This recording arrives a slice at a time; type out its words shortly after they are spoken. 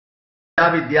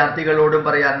എല്ലാ വിദ്യാർത്ഥികളോടും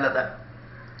പറയാനുള്ളത്,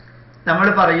 നമ്മൾ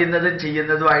പറയുന്നതും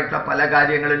ചെയ്യുന്നതുമായിട്ടുള്ള പല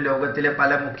കാര്യങ്ങളും ലോകത്തിലെ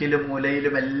പല മുക്കിലും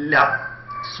മൂലയിലും എല്ലാം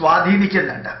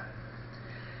സ്വാധീനിക്കുന്നുണ്ട്.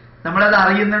 നമ്മളത്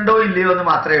അറിയുന്നുണ്ടോ ഇല്ലയോ എന്ന്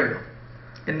മാത്രമേ ഉള്ളൂ.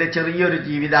 എൻ്റെ ചെറിയൊരു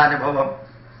ജീവിതാനുഭവം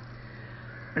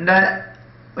ഉണ്ട്.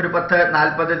 ഒരു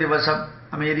 10-40 ദിവസം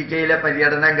അമേരിക്കയിലെ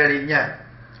പര്യടനം കഴിഞ്ഞ്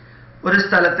ഒരു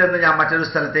സ്ഥലത്ത് നിന്ന് ഞാൻ മറ്റൊരു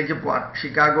സ്ഥലത്തേക്ക് പോവാണ്.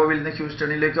 ഷിക്കാഗോവിൽ നിന്ന്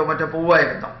ഹ്യൂസ്റ്റണിലേക്കോ മറ്റോ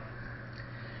പോവുമായിരുന്നു.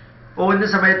 പോകുന്ന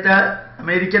സമയത്ത്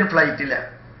അമേരിക്കൻ ഫ്ലൈറ്റിൽ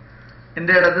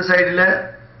എൻ്റെ ഇടത് സൈഡിൽ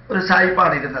ഒരു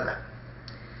സായിപ്പാണ് ഇരുന്നത്.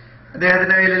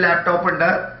 അദ്ദേഹത്തിൻ്റെ കയ്യിൽ ലാപ്ടോപ്പ് ഉണ്ട്.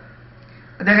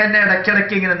 അദ്ദേഹം എന്നെ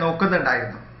ഇടയ്ക്കിടയ്ക്ക് ഇങ്ങനെ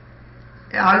നോക്കുന്നുണ്ടായിരുന്നു.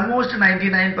 ആൾമോസ്റ്റ്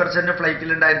 99%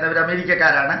 ഫ്ലൈറ്റിലുണ്ടായിരുന്നവർ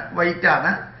അമേരിക്കക്കാരാണ്,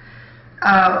 വൈറ്റാണ്,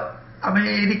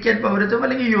 അമേരിക്കൻ പൗരത്വം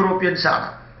അല്ലെങ്കിൽ യൂറോപ്യൻസ് ആണ്.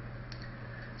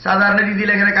 സാധാരണ രീതിയിൽ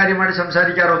അങ്ങനെ കാര്യമായിട്ട്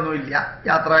സംസാരിക്കാറൊന്നുമില്ല.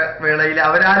 യാത്ര വേളയിൽ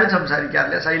അവരാരും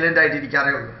സംസാരിക്കാറില്ല, സൈലൻ്റ്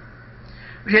ആയിട്ടിരിക്കാറേ ഉള്ളൂ.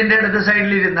 പക്ഷെ എൻ്റെ ഇടത്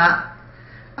സൈഡിലിരുന്ന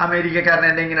അമേരിക്കക്കാരൻ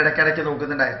എന്നെ ഇങ്ങനെ ഇടയ്ക്കിടയ്ക്ക്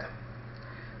നോക്കുന്നുണ്ടായിരുന്നു.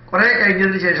 കുറേ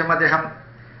കഴിഞ്ഞതിന് ശേഷം അദ്ദേഹം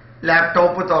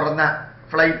ലാപ്ടോപ്പ് തുറന്ന്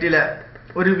ഫ്ലൈറ്റിൽ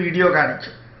ഒരു വീഡിയോ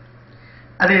കാണിച്ചു.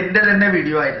 അത് എൻ്റെ തന്നെ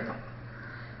വീഡിയോ ആയിരുന്നു.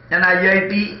 ഞാൻ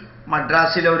IIT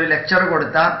മദ്രാസിലെ ഒരു ലെക്ചർ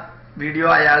കൊടുത്ത വീഡിയോ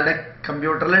അയാളുടെ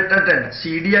കമ്പ്യൂട്ടറിൽ ഇട്ടിട്ടുണ്ട്,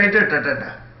 CD ആയിട്ട് ഇട്ടിട്ടുണ്ട്.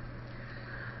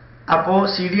 അപ്പോൾ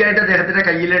CD ആയിട്ട് അദ്ദേഹത്തിൻ്റെ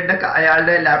കയ്യിലുണ്ട്,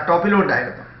 അയാളുടെ ലാപ്ടോപ്പിലും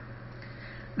ഉണ്ടായിരുന്നു.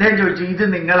 അദ്ദേഹം ചോദിച്ചു, ഇത്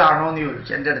നിങ്ങളാണോ എന്ന്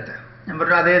ചോദിച്ചു എൻ്റെ അടുത്ത്. ഞാൻ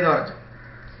പറഞ്ഞു അതേന്ന് പറഞ്ഞു.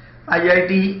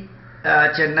 IIT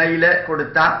ചെന്നൈയിൽ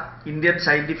കൊടുത്ത ഇന്ത്യൻ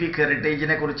സയൻറ്റിഫിക്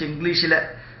ഹെറിറ്റേജിനെ കുറിച്ച് ഇംഗ്ലീഷിൽ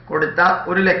കൊടുത്ത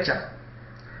ഒരു ലെക്ചർ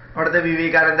അവിടുത്തെ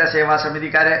വിവേകാനന്ദ സേവാ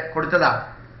സമിതിക്കാരെ കൊടുത്തതാണ്.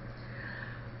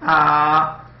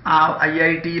 ആ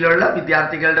IITയിലുള്ള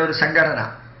വിദ്യാർത്ഥികളുടെ ഒരു സംഘടന.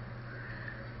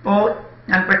 അപ്പോൾ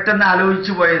ഞാൻ പെട്ടെന്ന്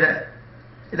ആലോചിച്ചു പോയത്,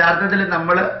 യഥാർത്ഥത്തിൽ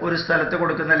നമ്മൾ ഒരു സ്ഥലത്ത്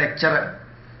കൊടുക്കുന്ന ലെക്ചർ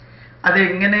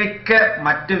അതെങ്ങനെയൊക്കെ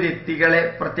മറ്റു വ്യക്തികളെ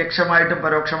പ്രത്യക്ഷമായിട്ടും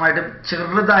പരോക്ഷമായിട്ടും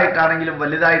ചെറുതായിട്ടാണെങ്കിലും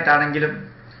വലുതായിട്ടാണെങ്കിലും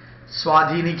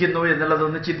സ്വാധീനിക്കുന്നു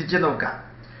എന്നുള്ളതൊന്ന് ചിന്തിച്ച് നോക്കാം.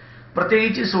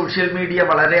 പ്രത്യേകിച്ച് സോഷ്യൽ മീഡിയ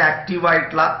വളരെ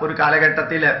ആക്റ്റീവായിട്ടുള്ള ഒരു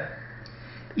കാലഘട്ടത്തിൽ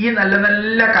ഈ നല്ല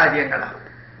നല്ല കാര്യങ്ങൾ,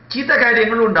 ചീത്ത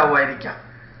കാര്യങ്ങളും ഉണ്ടാവുമായിരിക്കാം,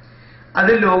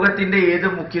 അത് ലോകത്തിൻ്റെ ഏത്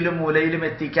മുക്കിലും മൂലയിലും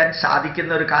എത്തിക്കാൻ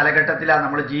സാധിക്കുന്ന ഒരു കാലഘട്ടത്തിലാണ്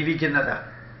നമ്മൾ ജീവിക്കുന്നത്.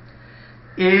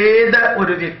 ഏത്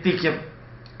ഒരു വ്യക്തിക്കും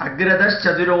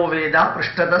അഗ്രതശ്ചതുരോ വേദ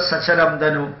പൃഷ്ഠത സശരം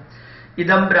ധനു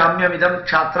ഇതം ബ്രാഹ്മ്യമിതം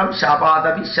ക്ഷാത്രം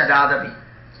ശാപാദവി ശരാദവി.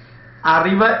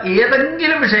 അറിവ്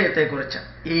ഏതെങ്കിലും വിഷയത്തെക്കുറിച്ച്,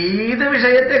 ഏത്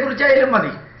വിഷയത്തെക്കുറിച്ചായാലും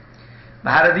മതി,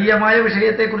 ഭാരതീയമായ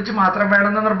വിഷയത്തെക്കുറിച്ച് മാത്രം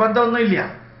വേണമെന്ന നിർബന്ധമൊന്നുമില്ല.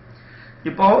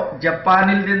 ഇപ്പോൾ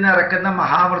ജപ്പാനിൽ നിന്ന് ഇറക്കുന്ന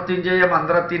മഹാമൃത്യുഞ്ജയ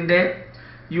മന്ത്രത്തിൻ്റെ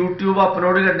യൂട്യൂബ്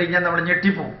അപ്ലോഡ് കണ്ടു കഴിഞ്ഞാൽ നമ്മൾ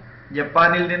ഞെട്ടിപ്പോവും.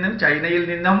 ജപ്പാനിൽ നിന്നും ചൈനയിൽ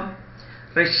നിന്നും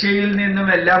റഷ്യയിൽ നിന്നും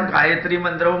എല്ലാം ഗായത്രി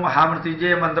മന്ത്രവും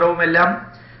മഹാമൃത്യുഞ്ജയ മന്ത്രവും എല്ലാം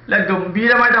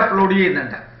ഗംഭീരമായിട്ട് അപ്ലോഡ്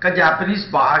ചെയ്യുന്നുണ്ട്. ഒക്കെ ജാപ്പനീസ്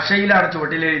ഭാഷയിലാണ്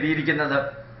ചുവട്ടിൽ എഴുതിയിരിക്കുന്നത്.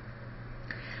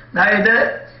 അതായത്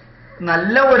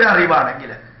നല്ല ഒരു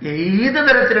അറിവാണെങ്കിൽ, ഏത്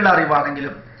തരത്തിലുള്ള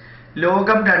അറിവാണെങ്കിലും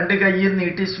ലോകം രണ്ട് കൈയും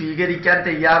നീട്ടി സ്വീകരിക്കാൻ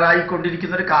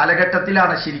തയ്യാറായിക്കൊണ്ടിരിക്കുന്ന ഒരു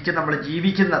കാലഘട്ടത്തിലാണ് ശരിക്കും നമ്മൾ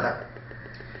ജീവിക്കുന്നത്.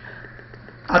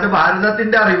 അത്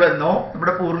ഭാരതത്തിൻ്റെ അറിവെന്നോ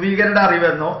നമ്മുടെ പൂർവികരുടെ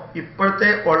അറിവെന്നോ ഇപ്പോഴത്തെ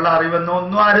ഉള്ള അറിവെന്നോ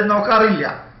ഒന്നും ആരും നോക്കാറില്ല.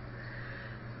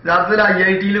 യഥാർത്ഥത്തിൽ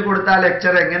IITയിൽ കൊടുത്ത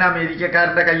ലെക്ചർ എങ്ങനെ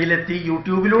അമേരിക്കക്കാരൻ്റെ കയ്യിലെത്തി?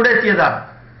 യൂട്യൂബിലൂടെ എത്തിയതാണ്.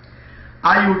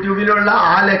 ആ യൂട്യൂബിലുള്ള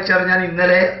ആ ലെക്ചർ ഞാൻ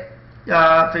ഇന്നലെ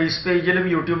ഫേസ് പേജിലും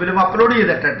യൂട്യൂബിലും അപ്ലോഡ്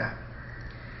ചെയ്തിട്ടുണ്ട്.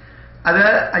 അത്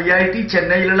IIT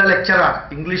ചെന്നൈയിലുള്ള ലെക്ചറാണ്,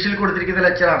 ഇംഗ്ലീഷിൽ കൊടുത്തിരിക്കുന്ന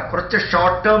ലെക്ചറാണ്. കുറച്ച്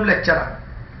ഷോർട്ട് ടേം ലെക്ചറാണ്.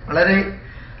 വളരെ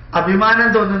അഭിമാനം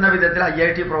തോന്നുന്ന വിധത്തിൽ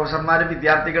IIT പ്രൊഫസർമാരും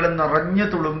വിദ്യാർത്ഥികളും നിറഞ്ഞു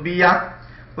തുളുമ്പിയ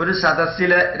ഒരു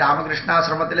സദസ്സിൽ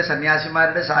രാമകൃഷ്ണാശ്രമത്തിലെ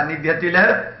സന്യാസിമാരുടെ സാന്നിധ്യത്തിൽ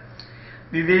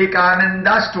വിവേകാനന്ദ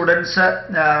സ്റ്റുഡൻസ്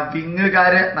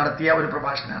വിങ്ങുകാർ നടത്തിയ ഒരു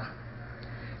പ്രഭാഷണമാണ്.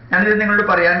 ഞാനിത് നിങ്ങളോട്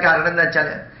പറയാൻ കാരണം എന്താ വെച്ചാൽ,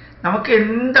 നമുക്ക്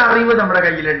എന്തറിവ് നമ്മുടെ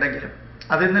കയ്യിലുണ്ടെങ്കിലും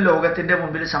അതിന്ന് ലോകത്തിൻ്റെ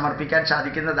മുമ്പിൽ സമർപ്പിക്കാൻ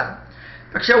സാധിക്കുന്നതാണ്.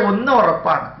 പക്ഷെ ഒന്ന്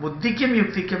ഉറപ്പാണ്, ബുദ്ധിക്കും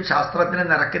യുക്തിക്കും ശാസ്ത്രത്തിന്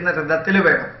നിറയ്ക്കുന്ന രഥത്തിൽ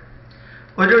വേണം.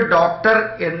 ഒരു ഡോക്ടർ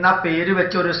എന്ന പേര്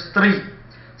വെച്ച ഒരു സ്ത്രീ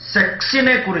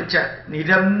സെക്സിനെ കുറിച്ച്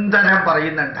നിരന്തരം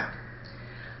പറയുന്നുണ്ട്.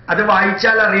 അത്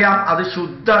വായിച്ചാൽ അറിയാം, അത്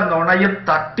ശുദ്ധ നുണയും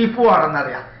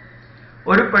തട്ടിപ്പുമാണെന്നറിയാം.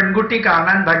 ഒരു പെൺകുട്ടി,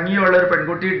 കാണാൻ ഭംഗിയുള്ള ഒരു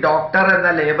പെൺകുട്ടി ഡോക്ടർ എന്ന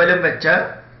ലേബലും വെച്ച്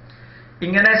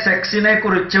ഇങ്ങനെ സെക്സിനെ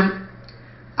കുറിച്ചും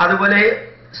അതുപോലെ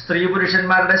സ്ത്രീ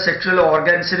പുരുഷന്മാരുടെ സെക്ഷൽ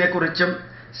ഓർഗൻസിനെ കുറിച്ചും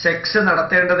സെക്സ്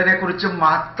നടത്തേണ്ടതിനെ കുറിച്ചും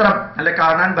മാത്രം അല്ല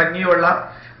കാണാൻ ഭംഗിയുള്ള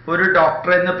ഒരു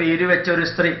ഡോക്ടർ എന്ന് പേര് വെച്ച ഒരു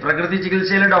സ്ത്രീ പ്രകൃതി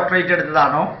ചികിത്സയിലെ ഡോക്ടറേറ്റ്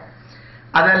എടുത്തതാണോ,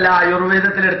 അതല്ല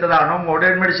ആയുർവേദത്തിൽ എടുത്തതാണോ,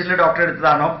 മോഡേൺ മെഡിസിനിൽ ഡോക്ടർ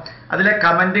എടുത്തതാണോ, അതിലെ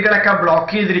കമന്റുകളൊക്കെ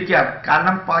ബ്ലോക്ക് ചെയ്തിരിക്കുകയാണ്.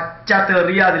 കാരണം പച്ച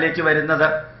തെറിയ അതിലേക്ക് വരുന്നത്.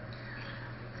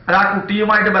 അത് ആ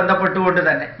കുട്ടിയുമായിട്ട് ബന്ധപ്പെട്ടുകൊണ്ട്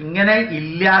തന്നെ ഇങ്ങനെ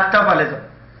ഇല്ലാത്ത പലതും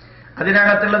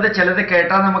അതിനകത്തുള്ളത് ചിലത്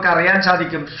കേട്ടാൽ നമുക്ക് അറിയാൻ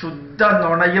സാധിക്കും. ശുദ്ധ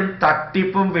നുണയും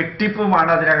തട്ടിപ്പും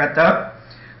വെട്ടിപ്പുമാണ് അതിനകത്ത്.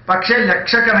 പക്ഷേ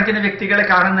ലക്ഷക്കണക്കിന് വ്യക്തികളെ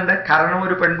കാണുന്നുണ്ട്. കാരണം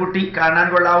ഒരു പെൺകുട്ടി, കാണാൻ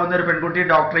കൊള്ളാവുന്ന ഒരു പെൺകുട്ടി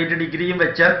ഡോക്ടറേറ്റ് ഡിഗ്രിയും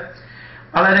വെച്ച്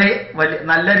വളരെ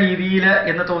നല്ല രീതിയിൽ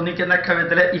എന്ന് തോന്നിക്കുന്ന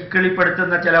വിധത്തിൽ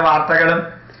ഇക്കിളിപ്പെടുത്തുന്ന ചില വാർത്തകളും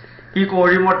ഈ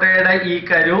കോഴിമുട്ടയുടെ ഈ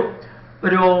കരു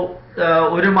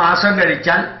ഒരു മാസം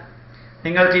കഴിച്ചാൽ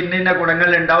നിങ്ങൾക്ക് ഇന്ന ഗുണങ്ങൾ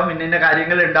ഉണ്ടാവും, ഇന്ന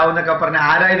കാര്യങ്ങൾ ഉണ്ടാവും എന്നൊക്കെ പറഞ്ഞ്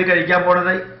ആരാ ഇത് കഴിക്കാൻ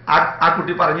പോണത്? ആ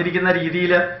കുട്ടി പറഞ്ഞിരിക്കുന്ന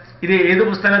രീതിയിൽ ഇത് ഏത്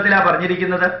പുസ്തകത്തിലാണ്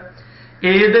പറഞ്ഞിരിക്കുന്നത്?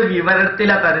 ഏത്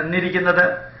വിവരത്തിലാണ് തരുന്നിരിക്കുന്നത്?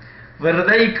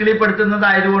 വെറുതെ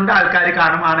ഇക്കിളിപ്പെടുത്തുന്നതായതുകൊണ്ട് ആൾക്കാർ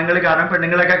കാണും, ആണുങ്ങൾ കാണും,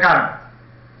 പെണ്ണുങ്ങളൊക്കെ കാണും.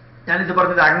 ഞാനിത്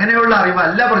പറഞ്ഞത് അങ്ങനെയുള്ള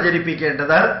അറിവല്ല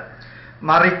പ്രചരിപ്പിക്കേണ്ടത്,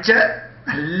 മറിച്ച്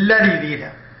നല്ല രീതിയിൽ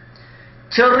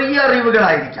ചെറിയ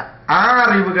അറിവുകളായിരിക്കാം, ആ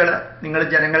അറിവുകൾ നിങ്ങൾ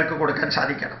ജനങ്ങൾക്ക് കൊടുക്കാൻ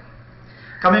സാധിക്കണം.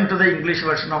 Coming to the English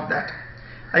version of that,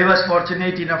 I was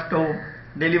fortunate enough to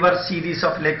deliver series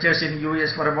of lectures in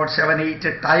US for about 7-8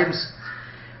 times.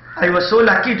 I was so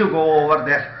lucky to go over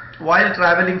there. While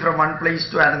traveling from one place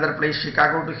to another place,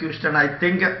 Chicago to Houston, I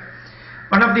think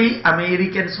one of the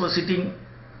Americans was sitting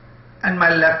on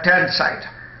my left hand side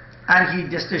and he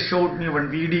just showed me one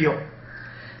video.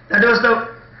 That was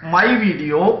my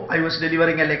video. I was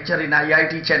delivering a lecture in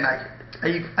IIT Chennai.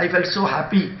 I felt so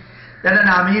happy that an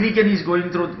American is going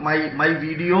through my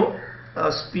video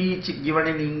speech given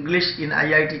in English in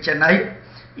IIT Chennai.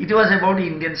 It was about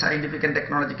Indian scientific and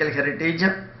technological heritage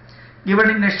given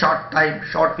in a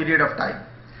short period of time.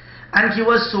 And he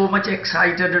was so much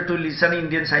excited to listen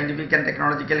Indian scientific and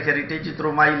technological heritage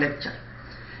through my lecture.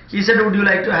 He said, would you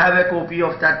like to have a copy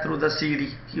of that through the CD?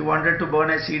 He wanted to burn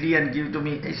a CD and give to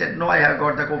me. I said, no, I have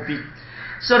got the copy.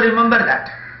 So remember that.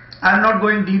 I am not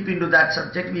going deep into that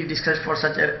subject. We discussed for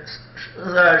such a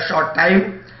short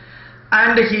time.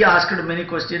 And he asked many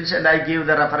questions and I gave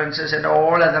the references and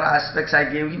all other aspects. I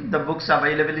gave him the books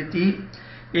availability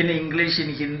in English, in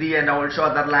Hindi and also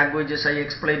other languages. I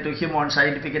explained to him on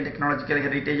scientific and technological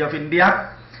heritage of India.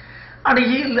 And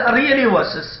he really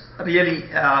was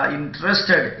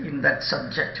interested in that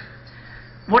subject.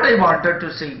 What I wanted to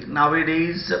say,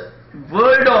 nowadays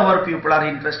world over people are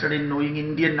interested in knowing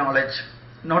Indian knowledge.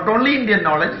 Not only Indian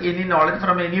knowledge, any knowledge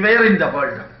from anywhere in the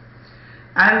world.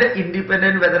 And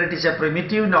independent whether it is a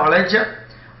primitive knowledge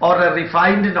or a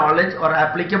refined knowledge or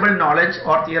applicable knowledge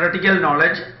or theoretical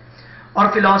knowledge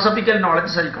or philosophical knowledge,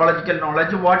 psychological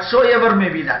knowledge, whatsoever may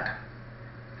be that.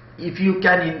 If you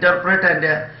can interpret and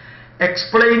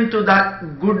explain to the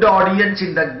good audience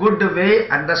in the good way,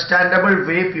 understandable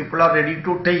way, people are ready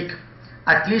to take.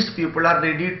 At least people are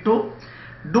ready to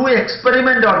do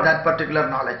experiment on that particular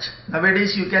knowledge.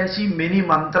 Nowadays you can see many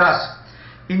mantras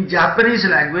in Japanese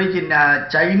language, in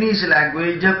Chinese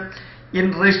language,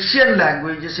 in Russian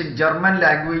languages, in German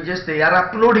languages. They are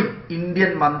uploading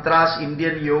Indian mantras,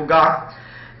 Indian yoga,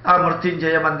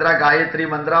 Mrityunjaya mantra, Gayatri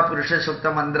mantra, Purusha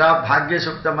Sukta mantra, Bhagya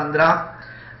Sukta mantra,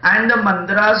 and the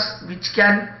mantras which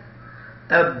can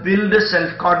build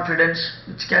self-confidence,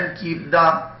 which can keep the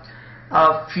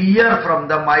fear from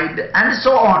the mind and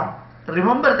so on.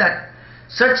 Remember that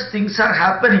such things are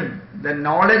happening. The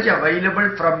knowledge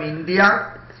available from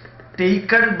India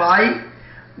taken by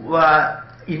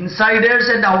insiders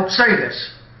and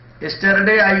outsiders.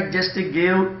 Yesterday I just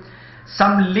gave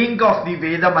some link of the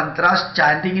Veda mantras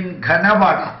chanting in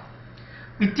Ghanavada.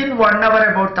 Within 1 hour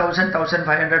about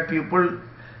 1,500 people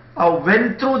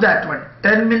went through that one.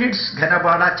 10 minutes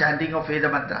Ghanavada chanting of Veda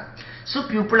mantra. So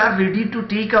people are ready to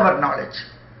take our knowledge.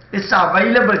 It's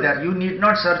available there. You need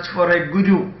not search for a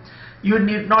guru. You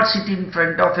need not sit in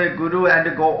front of a guru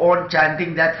and go on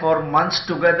chanting that for months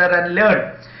together and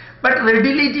learn. But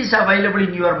readily it is available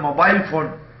in your mobile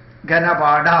phone.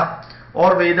 Ghanavada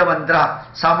or Veda mantra,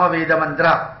 Sama Veda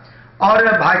mantra or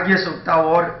Bhagya Sukta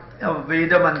or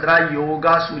Veda mantra,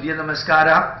 yoga, Surya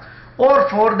Namaskara, or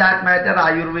for that matter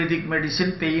Ayurvedic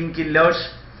medicine, painkillers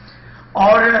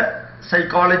or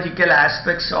psychological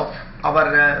aspects of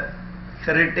our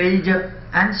heritage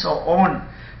and so on.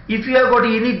 If you have got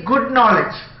any good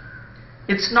knowledge,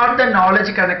 it's not the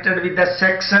knowledge connected with the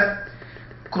sex,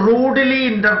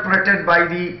 crudely interpreted by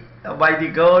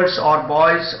the girls or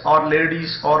boys or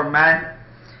ladies or man,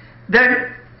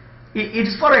 then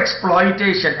it's for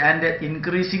exploitation and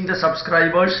increasing the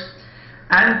subscribers,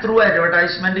 and through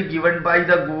advertisement given by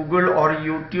the Google or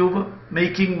YouTube,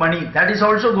 making money. That is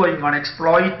also going on,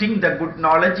 exploiting the good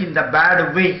knowledge in the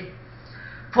bad way,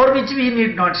 for which we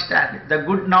need not stand. The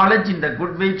good knowledge in the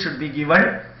good way should be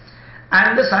given,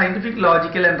 and the scientific,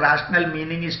 logical and rational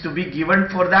meaning is to be given.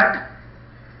 For that,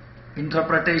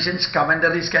 interpretations,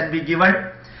 commentaries can be given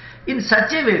in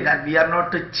such a way that we are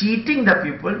not cheating the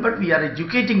people, but we are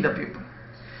educating the people.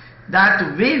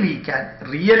 That way we can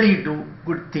really do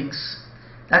good things.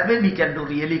 That way we can do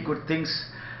really good things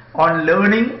on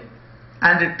learning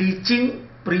and teaching,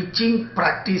 preaching,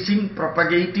 practicing,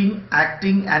 propagating,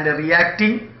 acting and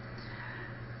reacting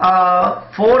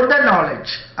for the knowledge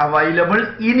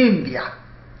available in India.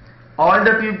 All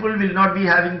the people will not be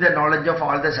having the knowledge of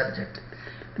all the subject.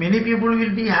 Many people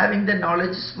will be having the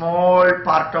knowledge, small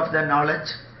part of the knowledge,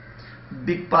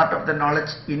 big part of the knowledge,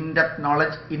 in-depth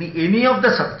knowledge in any of the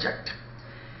subject.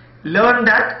 Learn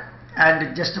that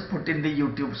and just put in the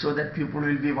YouTube so that people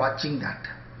will be watching that.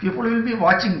 People will be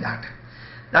watching that.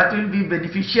 That will be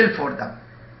beneficial for them.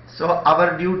 So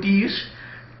our duty is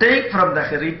take from the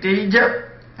heritage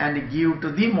and give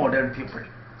to the modern people.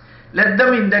 Let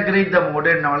them integrate the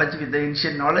modern knowledge with the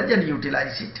ancient knowledge and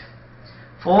utilize it.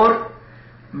 For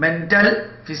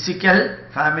mental, physical,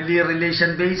 family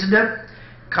relation based,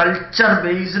 culture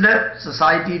based,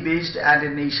 society based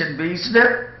and nation based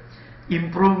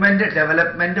improvement,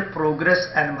 development, progress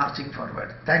and marching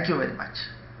forward. Thank you very much.